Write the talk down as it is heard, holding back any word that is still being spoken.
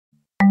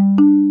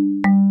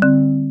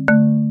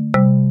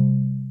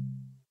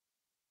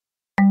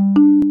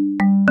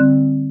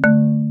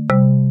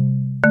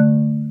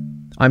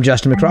I'm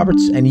Justin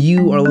McRoberts, and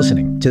you are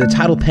listening to the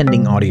Title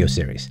Pending audio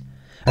series,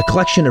 a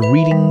collection of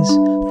readings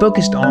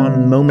focused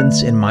on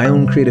moments in my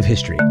own creative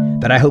history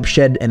that I hope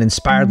shed an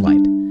inspired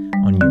light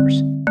on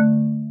yours.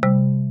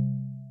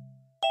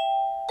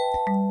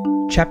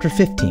 Chapter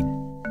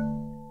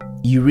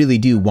 15. You really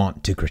do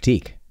want to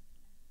critique.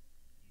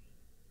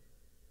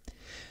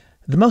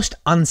 The most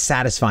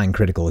unsatisfying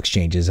critical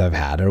exchanges I've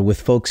had are with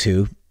folks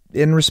who,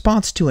 in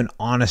response to an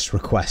honest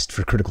request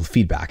for critical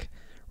feedback,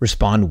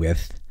 respond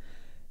with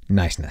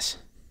niceness.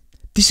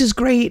 "This is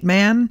great,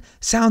 man.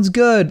 Sounds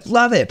good.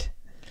 Love it."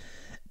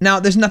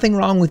 Now, there's nothing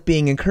wrong with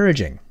being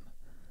encouraging.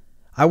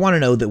 I want to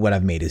know that what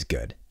I've made is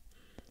good.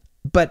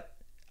 But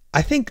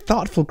I think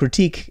thoughtful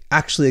critique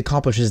actually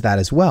accomplishes that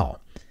as well.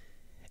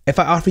 If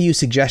I offer you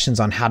suggestions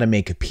on how to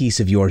make a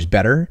piece of yours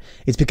better,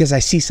 it's because I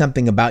see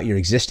something about your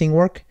existing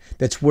work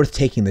that's worth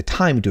taking the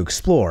time to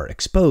explore,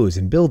 expose,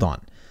 and build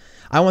on.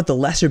 I want the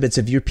lesser bits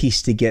of your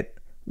piece to get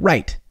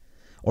right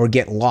or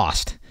get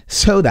lost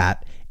so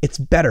that it's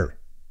better.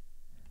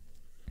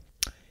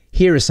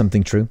 Here is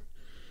something true.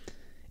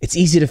 It's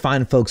easy to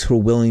find folks who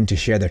are willing to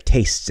share their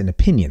tastes and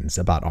opinions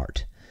about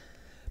art.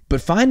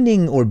 But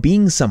finding or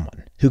being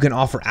someone who can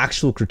offer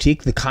actual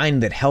critique, the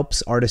kind that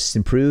helps artists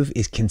improve,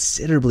 is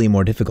considerably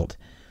more difficult.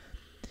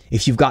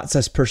 If you've got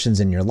such persons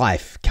in your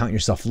life, count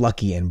yourself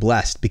lucky and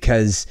blessed,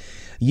 because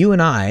you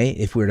and I,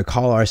 if we were to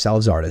call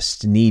ourselves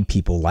artists, need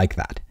people like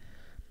that.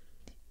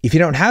 If you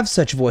don't have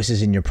such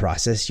voices in your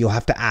process, you'll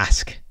have to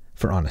ask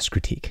for honest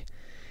critique.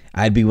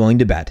 I'd be willing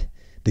to bet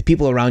the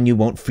people around you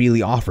won't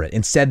freely offer it.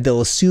 Instead,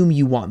 they'll assume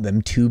you want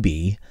them to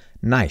be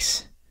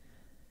nice.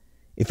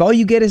 If all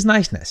you get is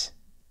niceness,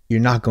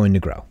 you're not going to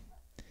grow.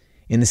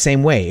 In the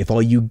same way, if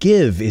all you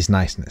give is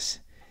niceness,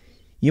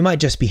 you might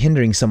just be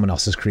hindering someone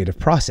else's creative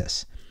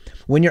process.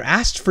 When you're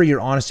asked for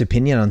your honest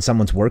opinion on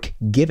someone's work,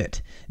 give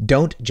it.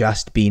 Don't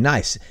just be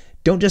nice.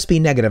 Don't just be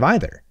negative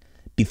either.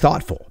 Be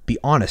thoughtful, be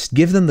honest,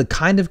 give them the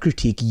kind of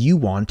critique you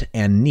want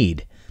and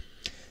need.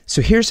 So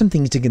here's some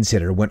things to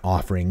consider when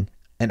offering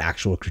an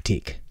actual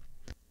critique.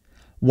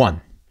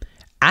 1.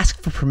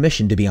 Ask for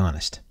permission to be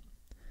honest.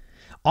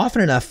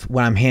 Often enough,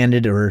 when I'm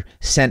handed or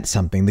sent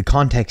something, the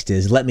context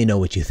is, let me know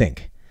what you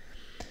think.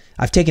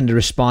 I've taken to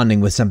responding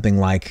with something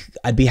like,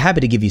 I'd be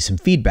happy to give you some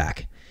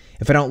feedback.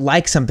 If I don't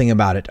like something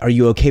about it, are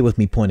you okay with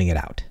me pointing it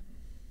out?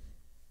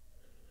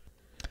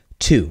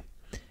 2.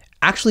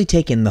 Actually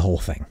take in the whole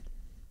thing.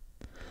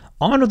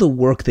 Honor the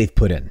work they've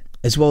put in,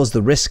 as well as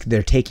the risk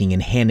they're taking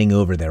in handing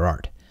over their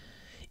art.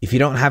 If you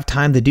don't have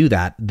time to do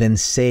that, then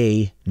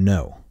say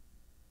no.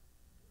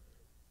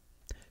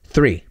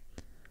 3.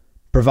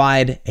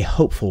 Provide a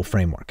hopeful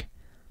framework.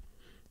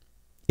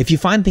 If you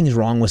find things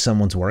wrong with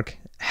someone's work,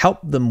 help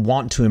them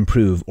want to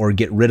improve or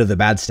get rid of the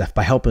bad stuff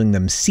by helping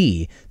them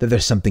see that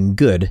there's something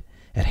good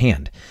at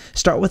hand.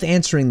 Start with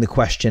answering the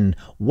question,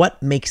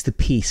 what makes the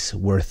piece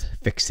worth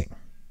fixing?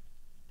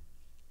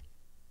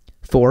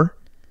 4.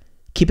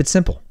 Keep it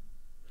simple.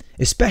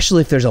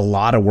 Especially if there's a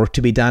lot of work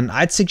to be done,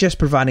 I'd suggest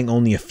providing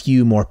only a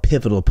few more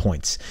pivotal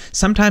points.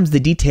 Sometimes the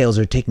details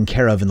are taken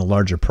care of in the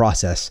larger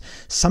process.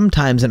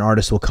 Sometimes an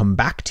artist will come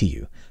back to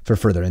you for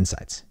further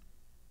insights.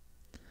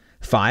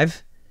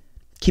 5.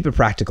 Keep it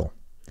practical.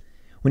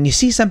 When you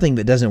see something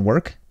that doesn't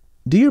work,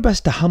 do your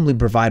best to humbly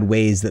provide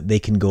ways that they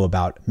can go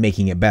about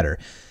making it better.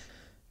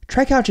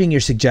 Try couching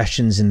your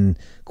suggestions in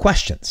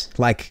questions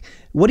like,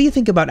 what do you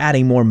think about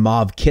adding more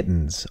mauve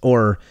kittens?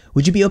 Or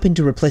would you be open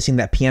to replacing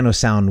that piano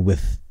sound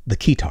with the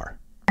guitar?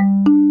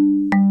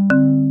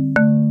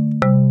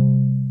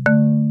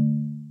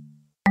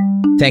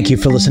 Thank you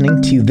for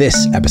listening to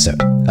this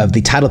episode of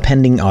the Title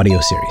Pending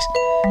audio series.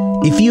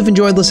 If you've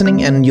enjoyed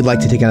listening and you'd like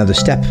to take another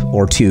step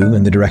or two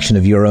in the direction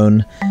of your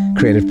own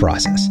creative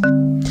process,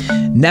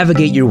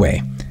 navigate your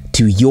way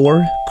to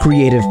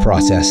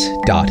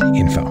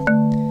yourcreativeprocess.info.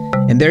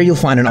 And there you'll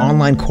find an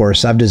online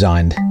course I've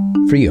designed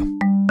for you.